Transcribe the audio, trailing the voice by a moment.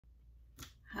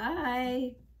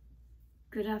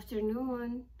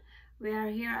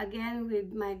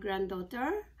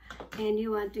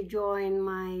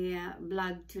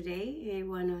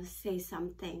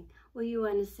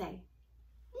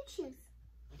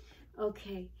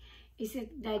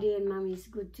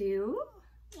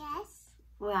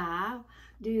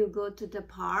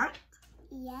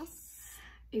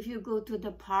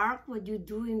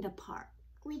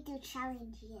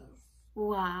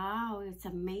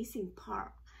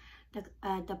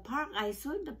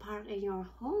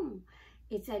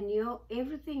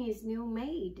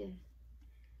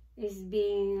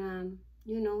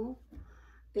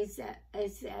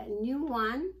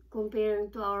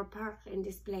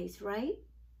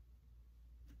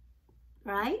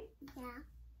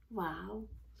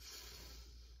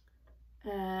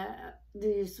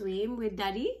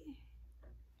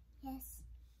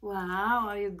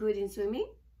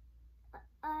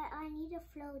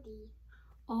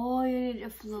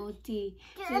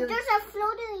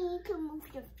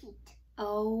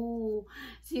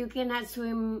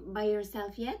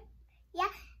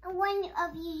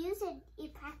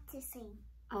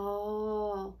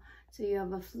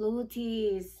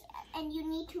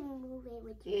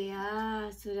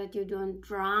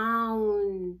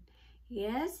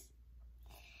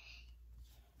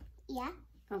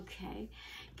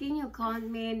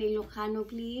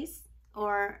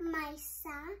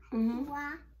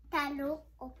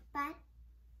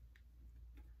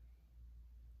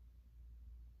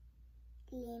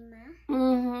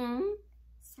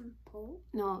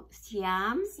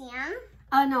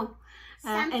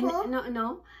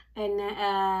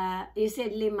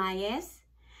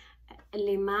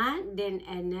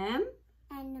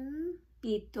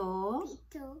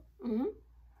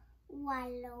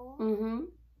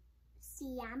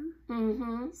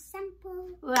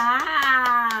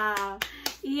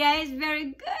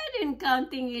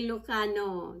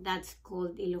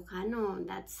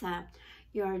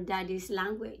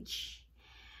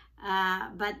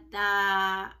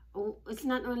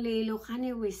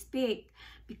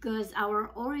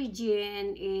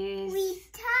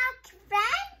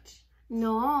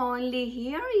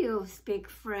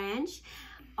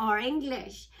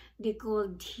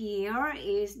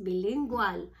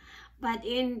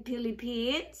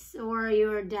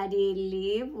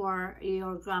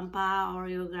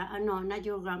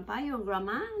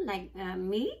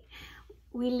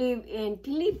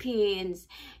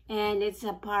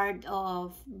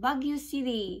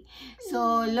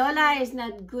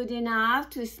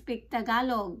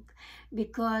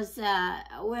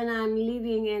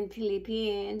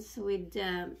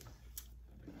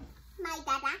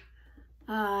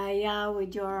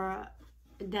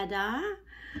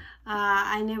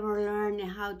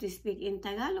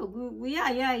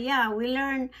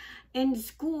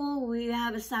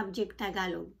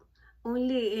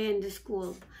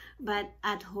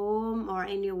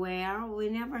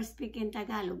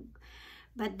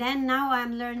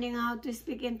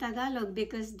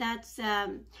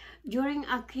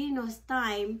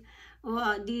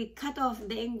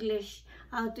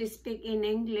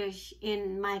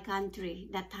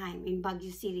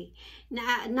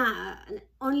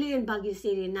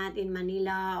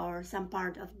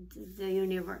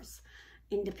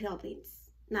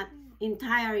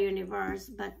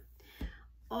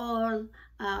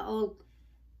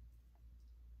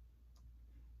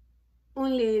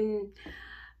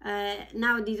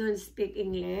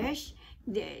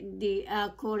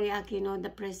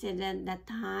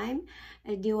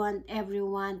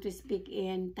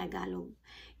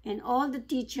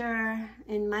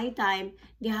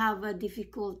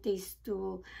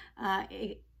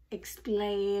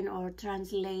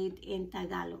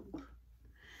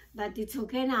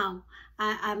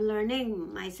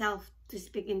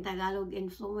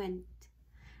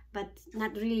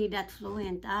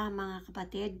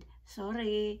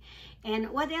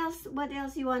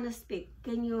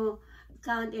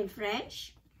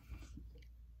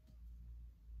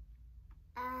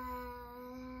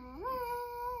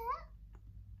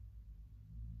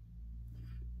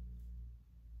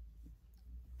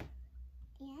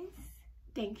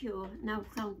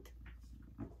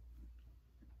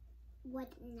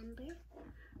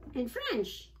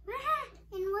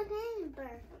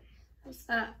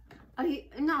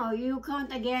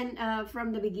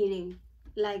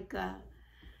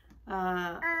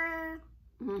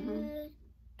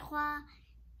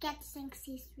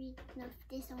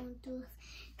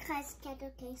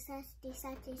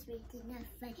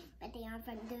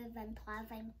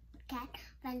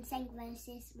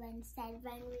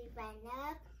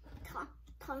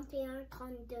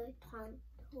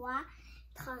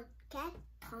34,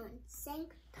 35,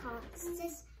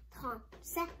 36,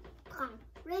 37,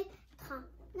 38,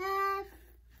 39,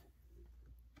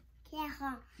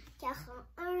 40,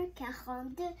 41, 42,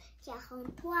 43,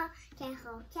 44,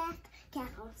 45,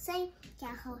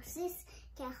 46,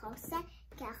 47,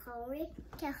 48,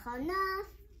 49,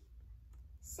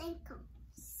 50,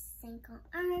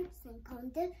 51, 52,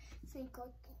 53, 54,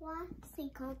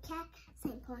 55,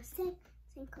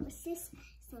 56,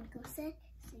 57,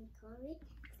 58,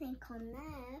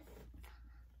 59,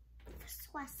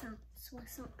 60,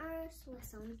 61,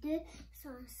 62, 63,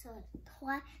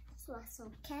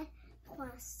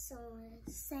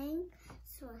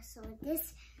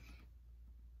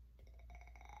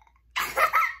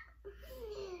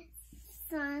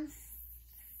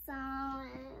 64,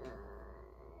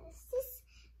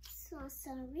 65, 70,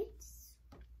 68.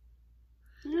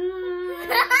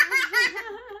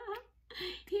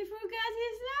 He forgot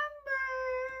his number.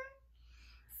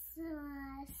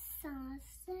 67,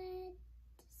 68,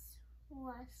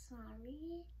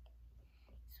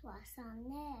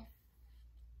 69.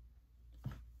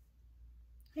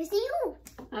 Where's you?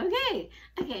 Okay,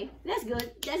 that's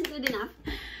good. That's good enough.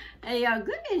 You're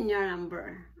good in your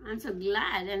number. I'm so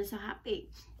glad and so happy.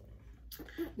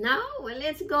 Now,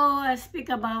 let's go speak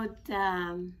about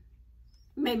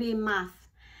maybe math.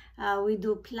 We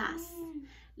do plus,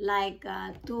 like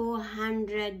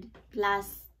 200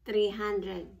 plus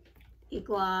 300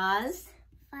 equals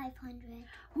 500.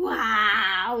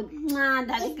 wow.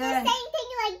 That's It's good. the same thing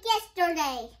like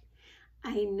yesterday.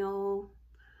 I know.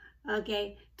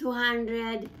 Okay,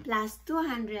 200 plus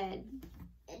 200.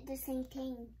 It's the same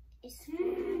thing. It's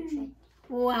 400.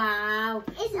 Wow.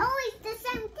 It's always the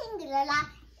same thing, Lola.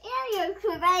 You're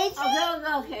crazy.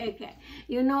 Okay.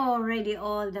 You know already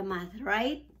all the math,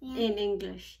 right? Yeah. In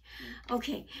English.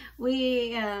 Okay.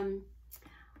 We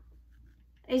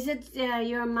is it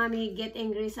your mommy get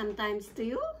angry sometimes to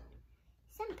you?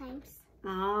 Sometimes.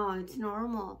 Oh, it's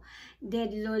normal.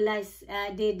 Did Lola's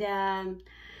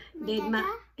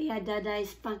Dada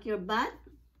spank your butt?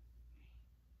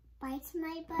 Bites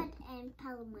my butt and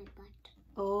palm my butt.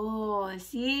 Oh,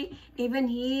 see, even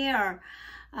here,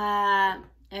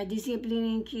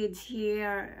 disciplining kids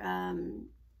here,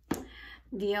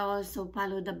 they also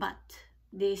follow the butt.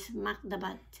 They smack the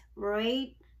butt,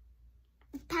 right?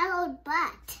 Palm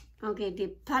butt. Okay,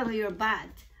 they follow your butt.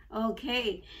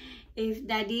 Okay, if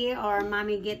daddy or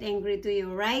mommy get angry to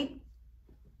you, right?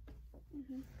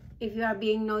 If you are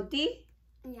being naughty?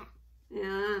 Yeah.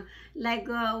 Yeah. Like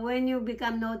when you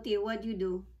become naughty, what you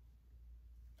do?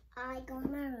 I go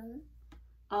in my room.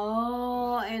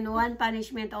 Oh, and one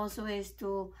punishment also is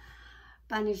to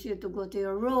punish you to go to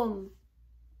your room.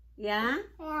 Yeah?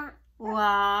 Yeah.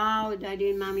 Wow, daddy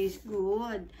and mommy is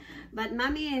good. But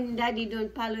mommy and daddy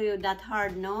don't follow you that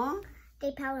hard, no?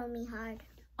 They follow me hard.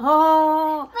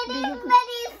 Oh, But it's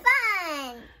very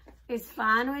fun. it's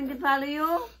fun when they follow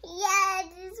you? Yeah,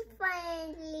 it's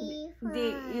really fun.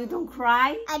 You don't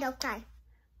cry? I don't cry.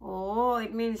 Oh,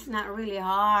 it means not really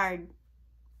hard.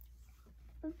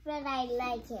 But I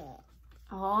like it.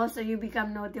 Oh, so you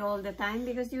become naughty all the time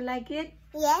because you like it?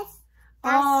 Yes.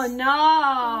 Oh,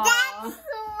 no. That's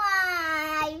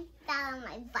why I fell on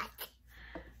my butt.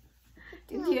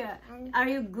 Yeah. Are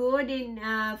you good in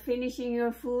finishing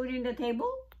your food in the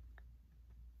table?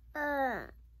 I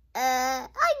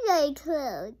like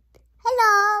food.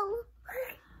 Hello.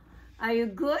 Are you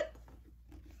good?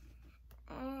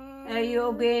 Are you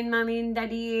obeying mommy and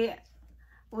daddy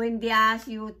when they ask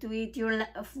you to eat your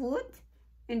food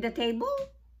in the table?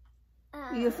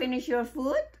 You finish your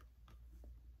food?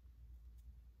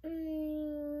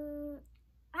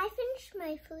 I finish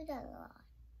my food a lot.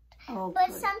 Oh, But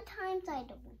good. sometimes I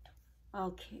don't.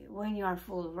 Okay, when you are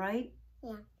full, right?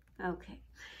 Yeah. Okay.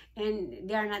 And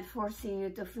they are not forcing you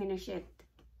to finish it?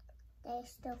 They're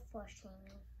still forcing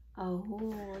me. Oh,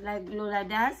 like Lola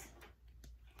does?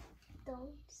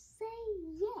 Don't say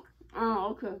yeah.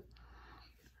 Oh, okay.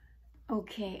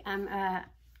 Okay,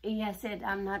 Iya said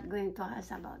I'm not going to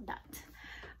ask about that.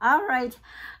 All right.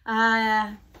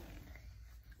 I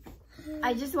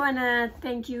just want to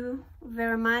thank you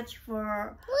very much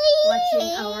for watching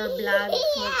our vlog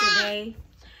for today.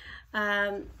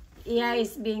 Iya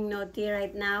is being naughty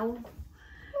right now.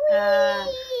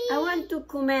 I want to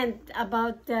comment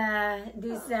about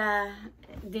this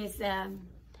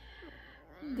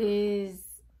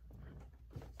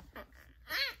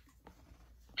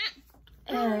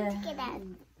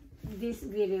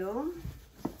video.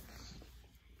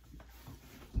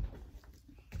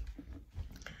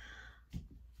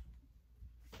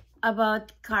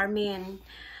 About Carmen.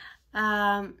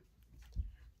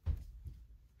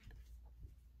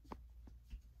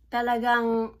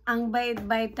 talagang ang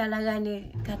bait-bait talaga ni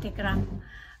Katikram.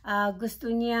 Gusto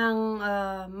niyang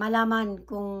malaman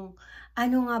kung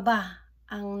ano nga ba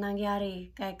ang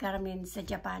nangyari kay Carmen sa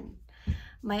Japan.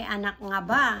 May anak nga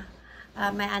ba?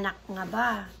 May anak nga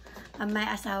ba? May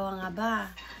asawa nga ba?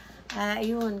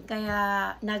 Yun,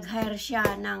 kaya nag-hire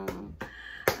siya ng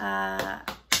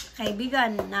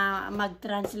kaibigan na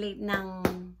mag-translate ng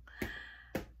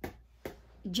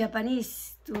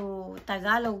Japanese to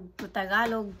Tagalog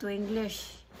to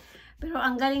English. Pero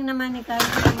ang galing naman ni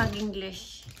Carmen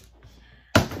mag-English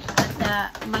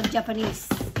at mag-Japanese.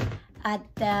 At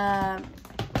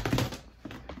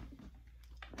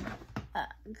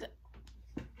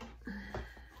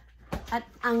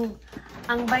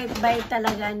ang bait-bait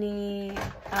talaga ni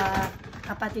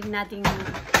kapatid nating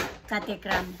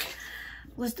Katikram.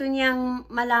 Gusto niyang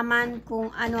malaman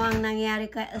kung ano ang nangyari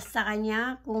sa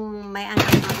kanya, kung may anak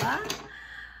nga ba,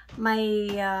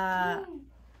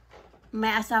 may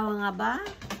asawa nga ba,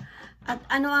 at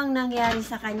ano ang nangyari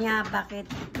sa kanya, bakit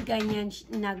ganyan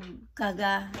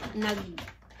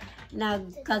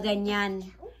nagkaganyan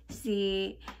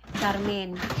si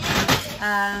Carmen.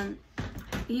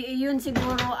 Yun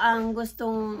siguro ang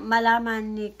gustong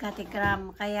malaman ni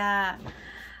Katikram, kaya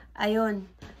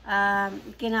ayun,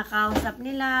 kinakausap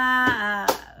nila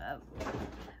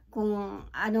kung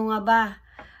ano nga ba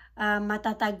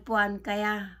matatagpuan,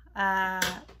 kaya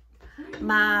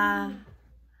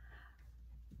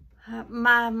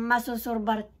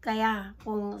masusurbar kaya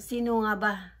kung sino nga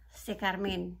ba si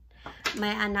Carmen.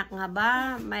 May anak nga ba,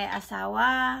 may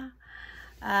asawa.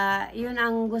 Yun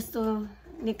ang gusto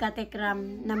ni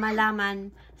Katikram na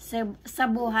malaman sa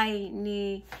buhay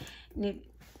ni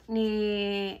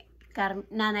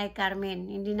Nanay Carmen.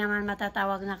 Hindi naman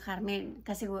matatawag na Carmen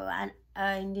kasi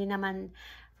hindi naman,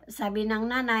 sabi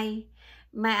ng nanay,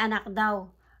 may anak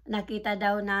daw, nakita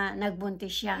daw na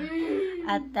nagbuntis siya.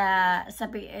 At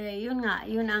yun nga,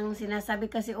 yun ang sinasabi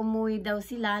kasi umuwi daw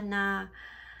sila na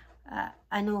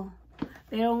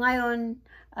pero ngayon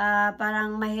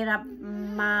parang mahirap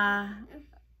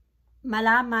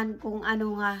malaman kung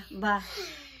ano nga ba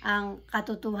ang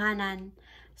katotohanan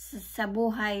sa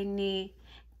buhay ni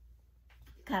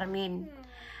Carmen.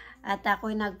 At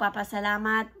ako'y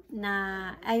nagpapasalamat na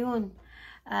ayun,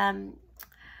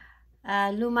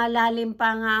 lumalalim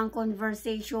pa nga ang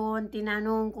conversation,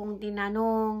 tinanong kung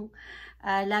tinanong,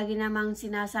 lagi namang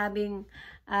sinasabing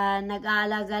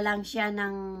nag-aalaga lang siya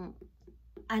ng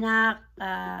anak,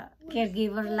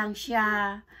 caregiver lang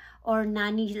siya, or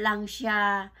nanny lang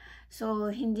siya.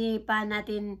 So, hindi pa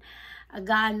natin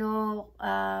gaano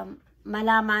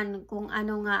malaman kung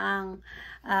ano nga ang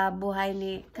buhay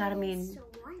ni Carmen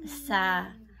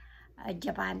sa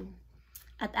Japan.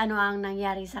 At ano ang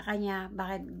nangyari sa kanya,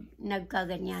 bakit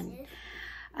nagkaganyan.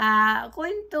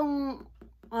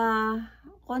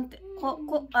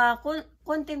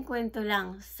 Konting kwento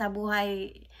lang sa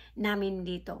buhay namin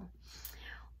dito.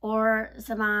 Or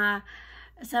sa mga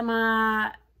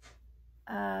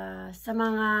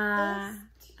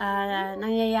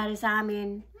nangyayari sa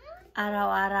amin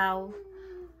araw-araw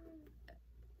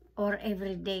or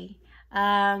everyday.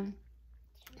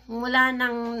 Mula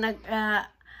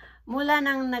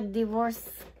nang nag-divorce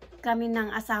kami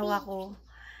ng asawa ko,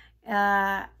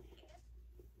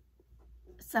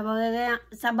 sa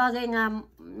bagay nga,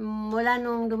 mula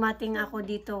nung dumating ako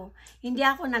dito, hindi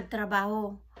ako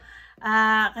nagtrabaho.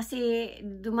 Kasi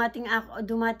dumating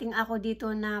ako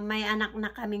dito na may anak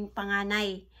na kaming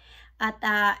panganay at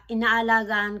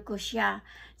inaalagaan ko siya.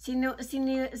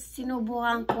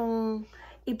 Sinubukan kong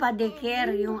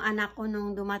ipa-daycare yung anak ko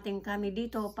nung dumating kami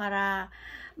dito para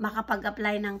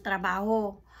makapag-apply ng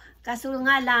trabaho. Kaso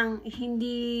nga lang,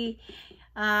 hindi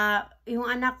yung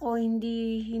anak ko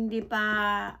hindi pa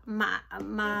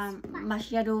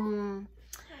masyadong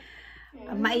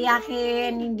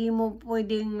maiyakin, hindi mo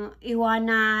pwedeng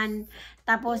iwanan,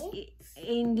 tapos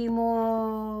hindi mo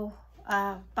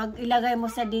pag ilagay mo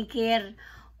sa daycare,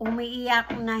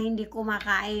 umiiyak na hindi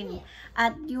kumakain.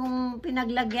 At yung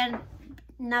pinaglagyan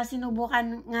na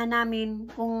sinubukan nga namin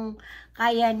kung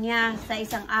kaya niya sa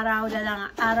isang araw, dalang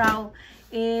araw,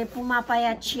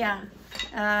 pumapayat siya.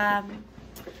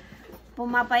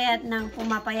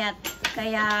 Pumapayat,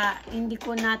 kaya hindi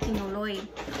ko na tinuloy.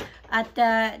 At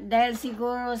dahil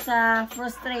siguro sa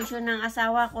frustration ng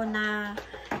asawa ko na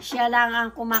siya lang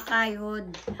ang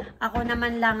kumakayod, ako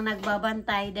naman lang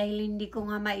nagbabantay dahil hindi ko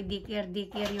nga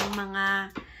maidikir-dikir yung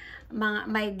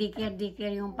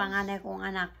maidikir-dikir yung panganay kong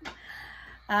anak.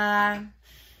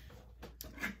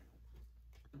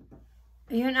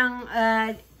 Yun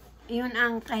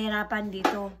ang kahirapan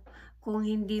dito kung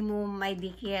hindi mo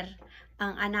maidikir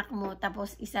ang anak mo,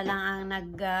 tapos isa lang ang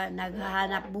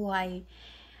naghahanap buhay,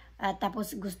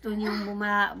 tapos gusto niyong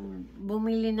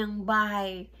bumili ng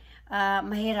bahay,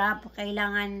 mahirap,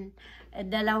 kailangan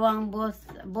dalawang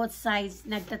both sides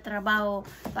nagtatrabaho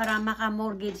para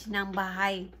makamortgage ng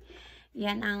bahay.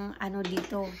 Yan ang ano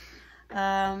dito.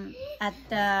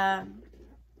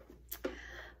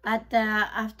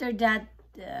 After that,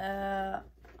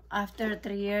 after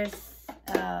 3 years,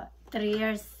 2.5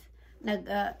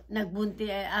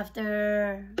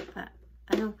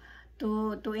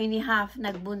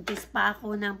 nagbuntis pa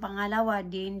ako ng pangalawa,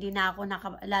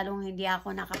 lalong hindi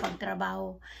ako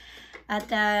nakapagtrabaho.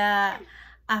 At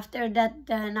after that,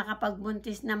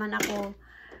 nakapagbuntis naman ako.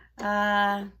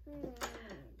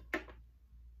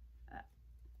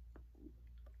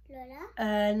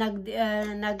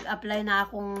 Nag-apply na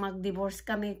akong mag-divorce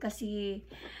kami kasi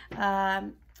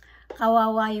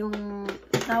kawawa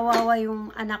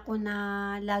yung anak ko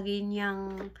na lagi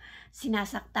niyang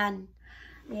sinasaktan.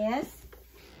 Yes?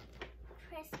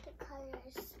 Press the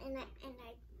colors and I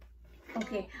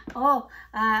Okay.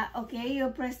 Okay, you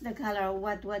press the color.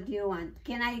 What do you want?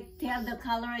 Can I tell the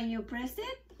color and you press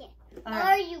it? Yeah.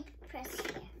 Or you press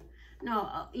here.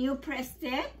 No, you pressed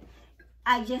it.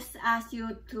 I just asked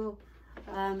you to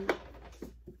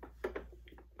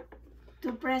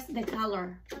press the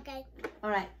color. Okay. All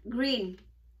right. Green.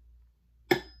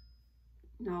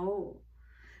 No.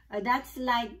 That's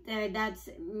that's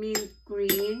mint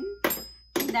green.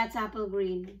 That's apple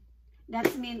green.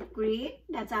 That's mint green.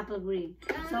 That's apple green.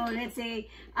 So let's say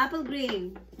apple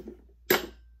green.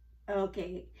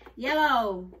 Okay.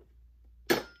 Yellow.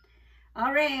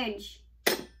 Orange.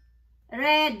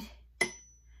 Red.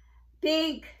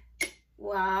 Pink.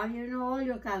 Wow, you know all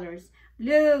your colors.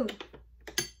 Blue.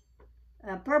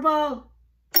 Purple.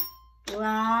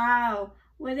 Wow.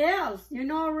 What else? You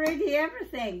know already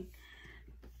everything.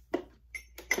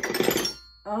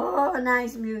 Oh,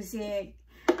 nice music.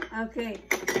 Okay.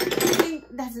 I think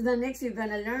that's the next you're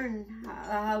gonna learn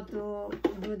how to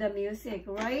do the music,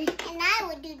 right? And I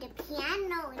will do the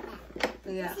piano with that.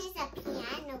 Yeah. This is a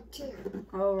piano too.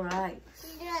 All right.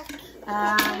 Look.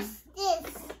 This.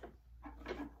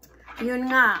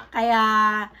 Yun nga, kaya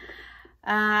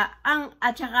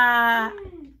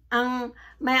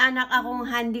may anak akong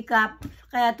handicap,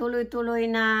 kaya tuloy-tuloy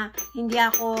na hindi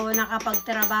ako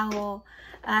nakapagtrabaho.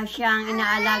 Siya ang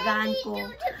inaalagaan ko.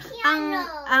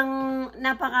 Ang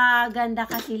napakaganda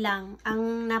kasi lang,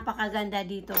 ang napakaganda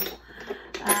dito.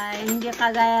 Hindi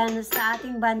kagaya sa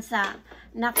ating bansa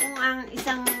na kung ang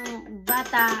isang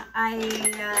bata ay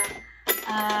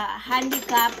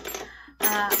handicap,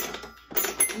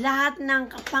 lahat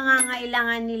ng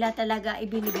pangangailangan nila talaga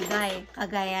ibinibigay,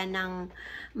 kagaya ng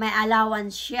may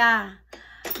allowance siya,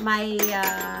 may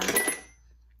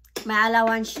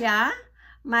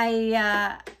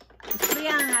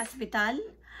free ang hospital,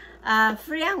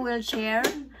 free ang wheelchair,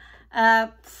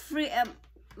 free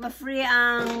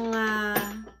ang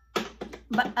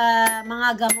mga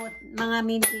gamot, mga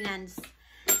maintenance.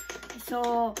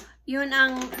 So yun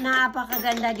ang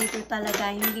napakaganda dito talaga.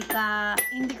 Hindi ka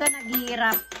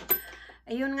naghihirap.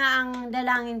 Ayun nga ang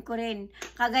dalangin ko rin.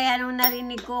 Kagaya nung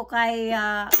narinig ko kay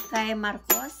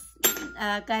Marcos,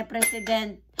 kay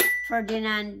President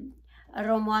Ferdinand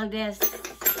Romualdez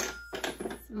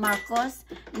Marcos,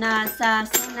 na sa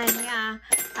sunan niya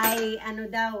ay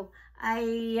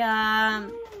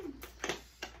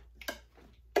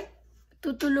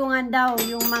tutulungan daw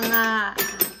yung mga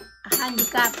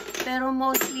handicap, pero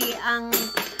mostly ang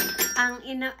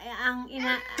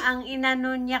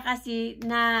inano niya kasi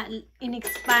na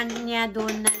in-expand niya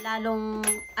doon na lalong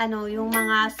yung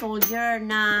mga soldier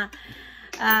na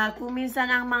kung minsan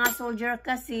ang mga soldier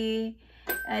kasi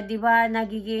 'di ba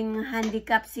nagiging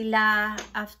handicap sila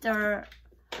after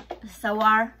sa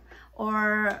war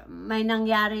or may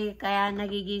nangyari kaya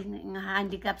nagiging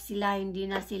handicap sila, hindi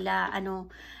na sila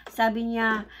sabi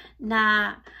niya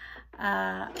na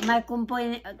may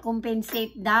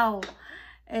compensate daw.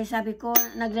 Sabi ko,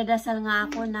 nagdadasal nga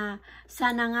ako na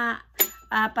sana nga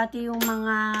pati yung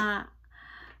mga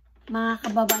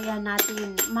kababayan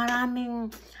natin,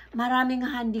 maraming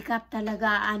handicap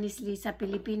talaga honestly sa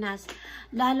Pilipinas,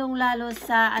 lalong-lalo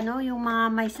sa yung mga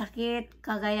may sakit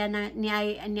kagaya ni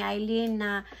Eileen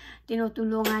na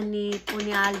tinutulungan ni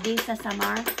Punialdi sa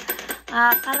Samar.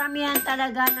 Karamihan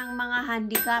talaga ng mga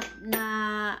handicap na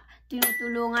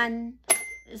tinutulungan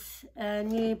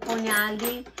ni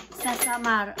Punialdi sa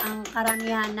Samar, ang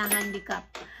karamihan na handicap.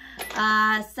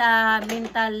 Sa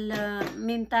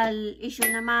mental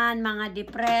issue naman, mga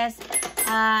depressed,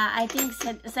 I think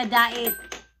sa diet,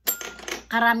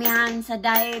 karamihan sa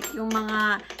diet yung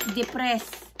mga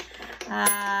depressed.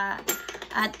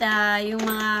 At yung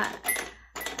mga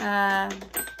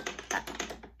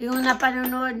yung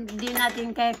napanonood din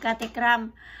natin kay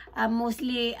Katikram,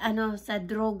 mostly sa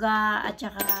droga at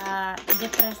saka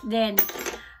depressed din.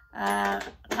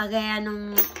 Kagaya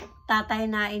nung tatay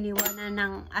na iniwanan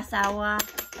ng asawa,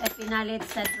 pinalit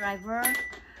sa driver.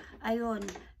 Ayun,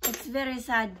 it's very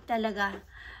sad talaga.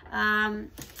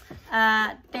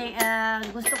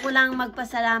 Gusto ko lang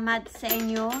magpasalamat sa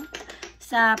inyo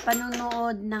sa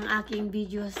panunood ng aking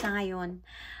video sa ngayon.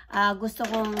 Gusto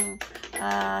kong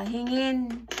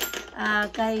hingin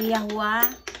kay Yahweh,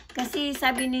 kasi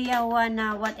sabi ni Yahweh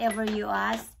na whatever you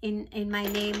ask in my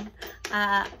name,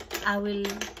 I will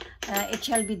it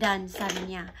shall be done, sabi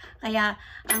niya. Kaya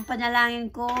ang panalangin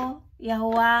ko,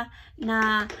 Yahweh,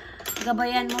 na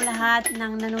gabayan mo lahat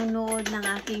ng nanonood ng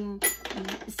aking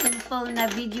simple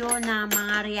na video na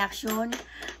mga reaction,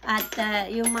 at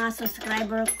yung mga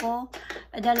subscriber ko,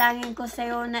 dalangin ko sa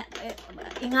iyo na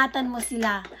ingatan mo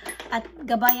sila at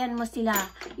gabayan mo sila.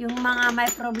 Yung mga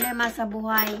may problema sa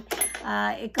buhay,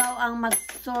 ikaw ang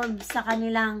mag-solve sa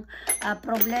kanilang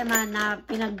problema na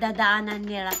pinagdadaanan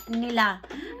nila.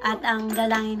 At ang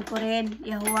dalangin ko rin,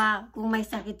 Yahweh, kung may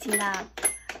sakit sila,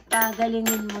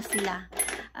 pagalingin mo sila.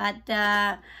 At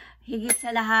higit sa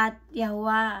lahat,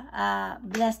 Yahweh,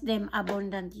 bless them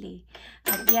abundantly.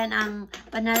 At yan ang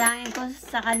panalangin ko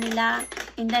sa kanila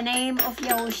in the name of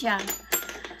Yahushua,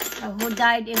 who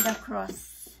died in the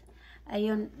cross.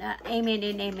 Ayun, amen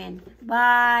and amen.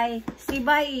 Bye. See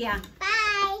bye, Iya.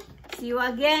 Bye. See you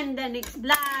again the next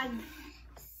vlog.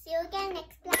 See you again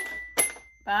next vlog.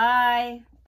 Bye.